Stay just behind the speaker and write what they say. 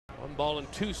Ball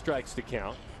and 2 strikes to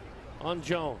count on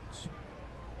Jones.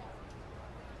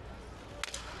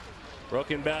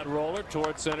 Broken bat roller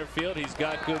towards center field. He's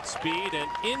got good speed, and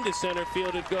into center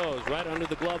field it goes, right under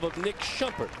the glove of Nick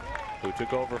Shumpert, who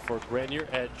took over for Grenier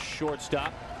at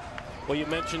shortstop. Well, you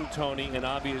mentioned Tony, and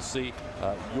obviously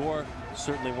you're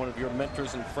certainly one of your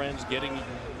mentors and friends getting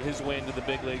his way into the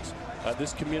big leagues.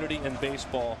 This community and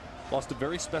baseball lost a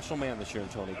very special man this year in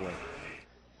Tony Gwynn.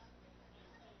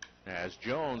 As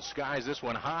Jones skies this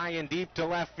one high and deep to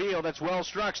left field. That's well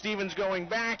struck. Stevens going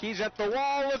back. He's at the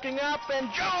wall looking up, and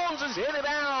Jones has hit it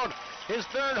out. His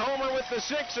 3rd homer with the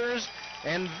Sixers,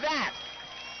 and that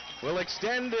will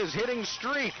extend his hitting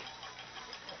streak.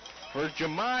 For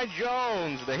Jahmai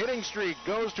Jones, the hitting streak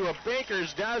goes to a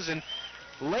baker's dozen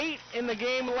late in the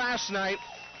game last night.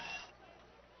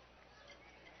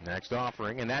 Next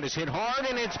offering, and that is hit hard,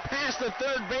 and it's past the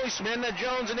 3rd baseman,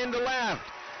 Jones, and into left.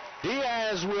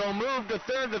 Diaz will move to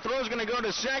 3rd. The throw is going to go to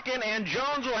 2nd, and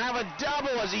Jones will have a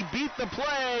double as he beat the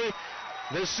play.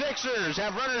 The Sixers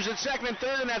have runners at 2nd and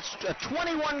 3rd, and that's a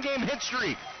 21-game hit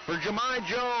streak for Jahmai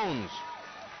Jones.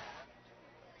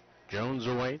 Jones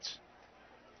awaits.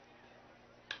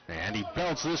 And he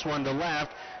belts this one to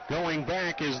left. Going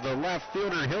back is the left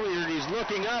fielder, Hilliard. He's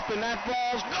looking up, and that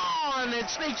ball's gone. It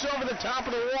sneaks over the top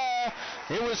of the wall.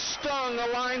 It was stung, a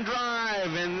line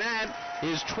drive, and that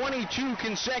is 22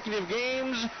 consecutive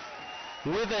games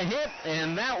with a hit,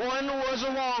 and that one was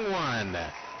a long one.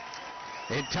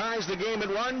 It ties the game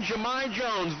at 1. Jahmai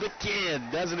Jones, the kid,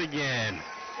 does it again.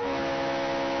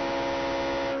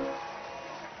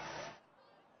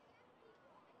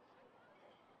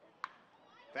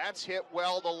 That's hit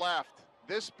well to left.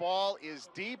 This ball is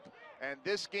deep, and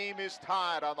this game is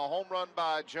tied on the home run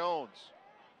by Jones.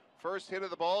 First hit of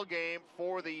the ball game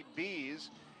for the Bees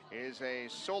is a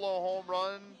solo home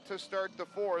run to start the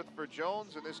 4th for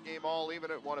Jones, and this game all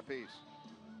even at 1 apiece.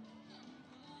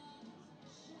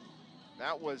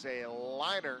 That was a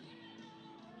liner